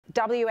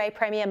WA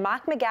Premier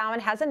Mark McGowan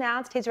has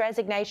announced his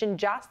resignation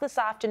just this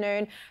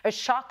afternoon. A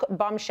shock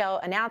bombshell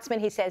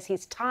announcement. He says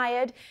he's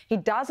tired. He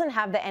doesn't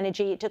have the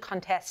energy to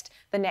contest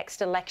the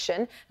next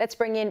election. Let's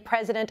bring in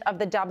President of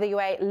the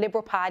WA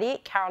Liberal Party,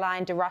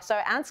 Caroline Di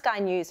Russo, and Sky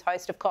News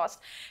host, of course.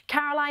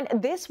 Caroline,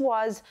 this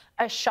was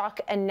a shock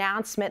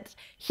announcement.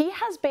 He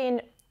has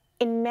been,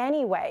 in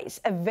many ways,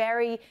 a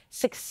very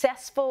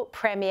successful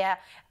premier,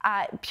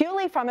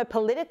 purely from a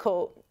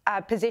political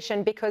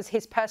position, because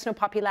his personal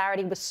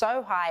popularity was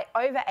so high,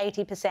 over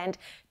 80%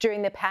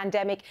 during the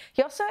pandemic.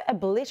 He also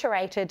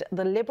obliterated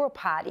the Liberal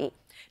Party.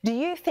 Do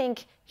you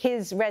think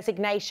his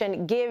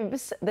resignation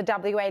gives the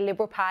WA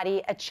Liberal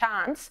Party a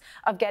chance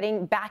of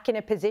getting back in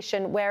a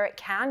position where it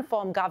can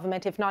form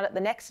government, if not at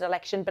the next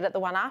election, but at the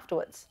one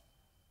afterwards?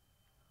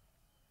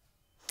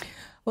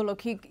 Well,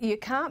 look, you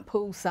can't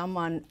pull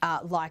someone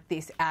like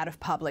this out of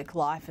public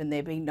life and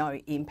there be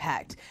no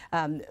impact.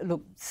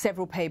 Look,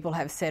 several people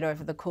have said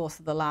over the course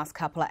of the last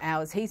couple of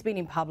hours, he's been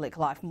in public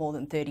life more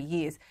than 30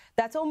 years.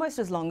 That's almost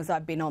as long as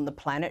I've been on the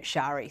planet,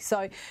 Sharri.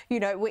 So, you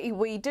know,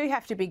 we do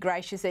have to be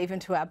gracious even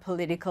to our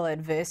political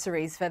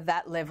adversaries for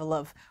that level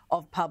of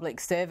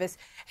public service.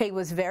 He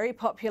was very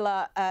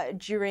popular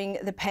during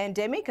the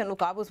pandemic, and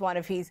look, I was one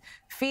of his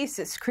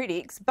fiercest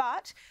critics,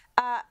 but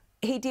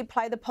he did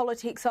play the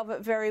politics of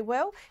it very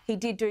well. He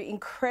did do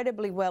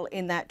incredibly well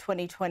in that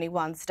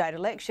 2021 state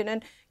election,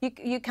 and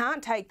you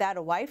can't take that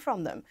away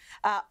from them.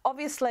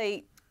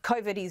 Obviously,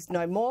 COVID is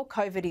no more,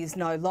 COVID is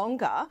no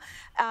longer,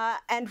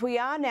 and we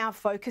are now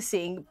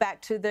focusing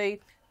back to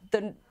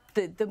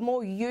the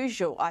more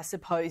usual, I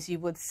suppose you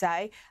would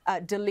say,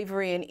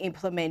 delivery and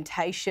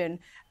implementation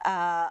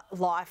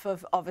life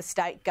of a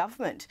state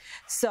government.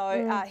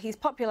 So his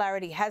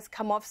popularity has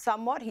come off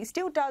somewhat. He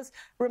still does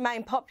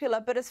remain popular,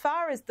 but as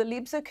far as the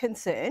Libs are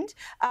concerned,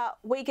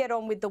 we get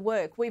on with the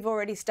work. We've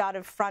already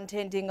started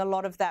front-ending a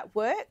lot of that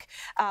work.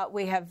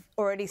 We have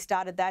already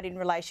started that in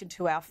relation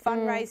to our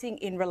fundraising,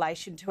 in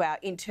relation to our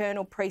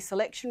internal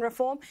pre-selection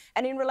reform,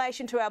 and in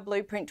relation to our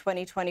Blueprint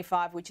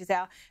 2025, which is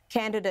our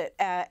candidate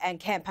and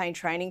campaign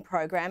training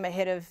program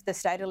ahead of the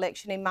state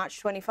election in March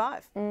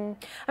 25.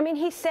 I mean,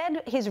 he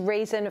said his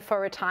reason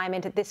for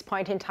retirement at this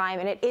point in time,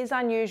 and it is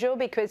unusual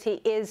because he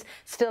is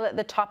still at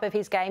the top of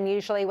his game.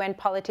 Usually when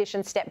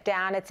politicians step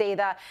down, it's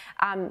either,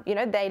 you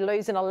know, they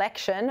lose an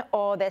election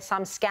or there's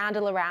some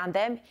scandal around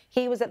them.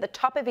 He was at the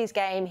top of his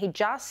game. He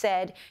just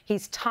said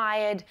he's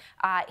tired.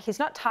 He's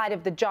not tired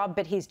of the job,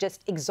 but he's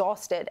just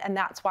exhausted, and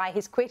that's why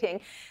he's quitting.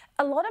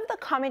 A lot of the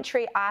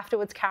commentary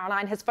afterwards,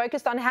 Caroline, has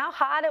focused on how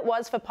hard it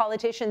was for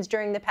politicians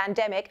during the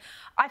pandemic.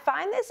 I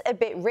find this a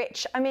bit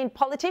rich. I mean,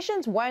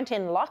 politicians weren't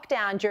in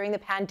lockdown during the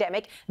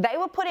pandemic. They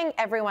were putting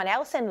everyone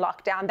else in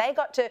lockdown. They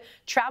got to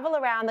travel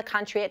around the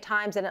country at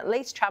times and at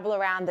least travel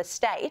around the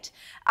state.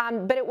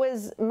 But it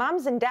was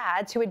mums and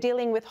dads who were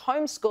dealing with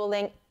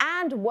homeschooling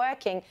and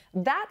working.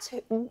 That's,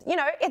 you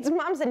know, it's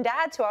mums and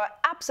dads who are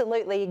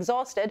absolutely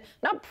exhausted,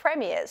 not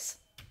premiers.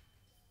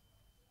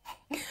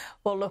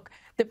 Well, look,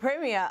 the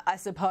Premier, I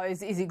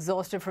suppose, is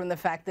exhausted from the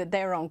fact that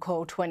they're on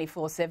call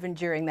 24/7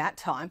 during that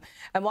time.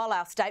 And while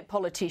our state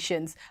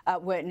politicians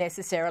weren't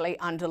necessarily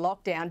under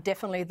lockdown,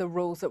 definitely the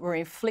rules that were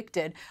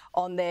inflicted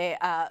on their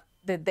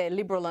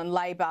Liberal and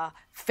Labor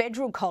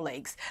federal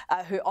colleagues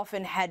who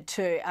often had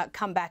to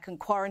come back and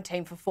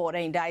quarantine for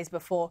 14 days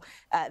before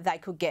they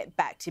could get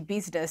back to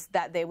business,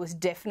 that there was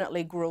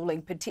definitely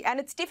gruelling. And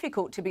it's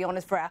difficult, to be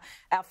honest, for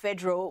our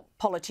federal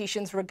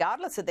politicians,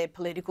 regardless of their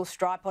political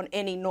stripe, on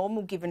any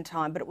normal given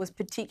time, but it was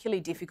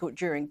particularly difficult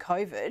during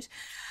COVID.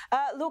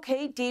 Look,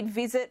 he did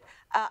visit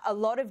a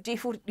lot of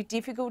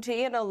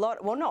difficulty and a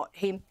lot, well, not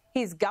him,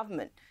 his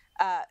government.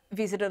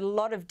 Visited a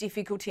lot of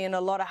difficulty and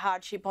a lot of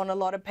hardship on a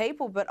lot of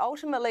people, but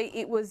ultimately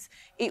it was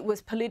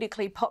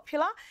politically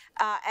popular,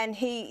 and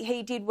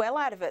he did well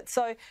out of it.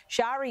 So,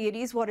 Sharri, it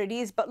is what it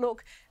is. But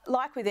look,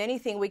 like with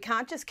anything, we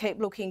can't just keep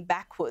looking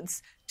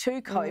backwards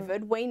to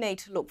COVID. We need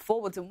to look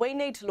forwards, and we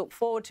need to look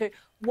forward to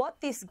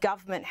what this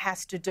government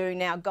has to do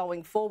now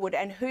going forward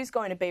and who's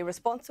going to be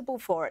responsible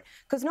for it.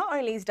 Because not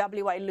only is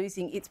WA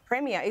losing its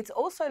Premier, it's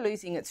also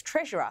losing its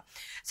Treasurer.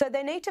 So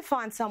they need to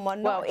find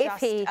someone not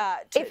just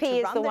if he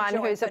is the one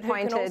who's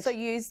appointed, who can also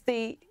use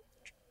the...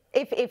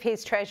 If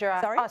his Treasurer...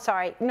 Sorry? Oh,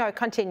 sorry. No,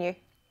 continue.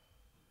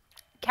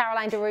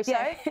 Caroline Di Russo?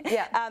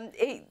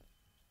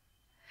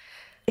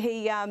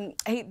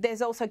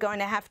 There's also going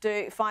to have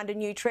to find a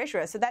new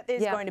Treasurer, so that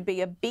there's going to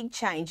be a big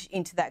change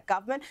into that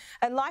government.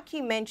 And like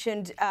you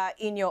mentioned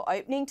in your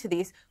opening to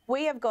this,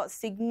 we have got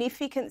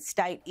significant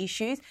state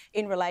issues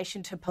in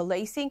relation to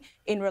policing,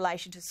 in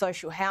relation to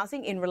social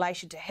housing, in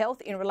relation to health,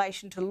 in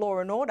relation to law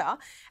and order.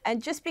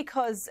 And just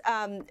because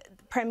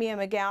Premier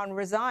McGowan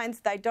resigns,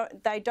 they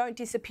don't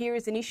disappear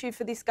as an issue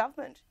for this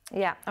government.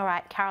 Yeah, all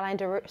right. Caroline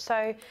Di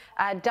Russo,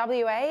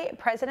 WA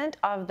President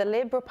of the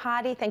Liberal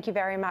Party, thank you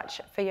very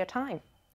much for your time.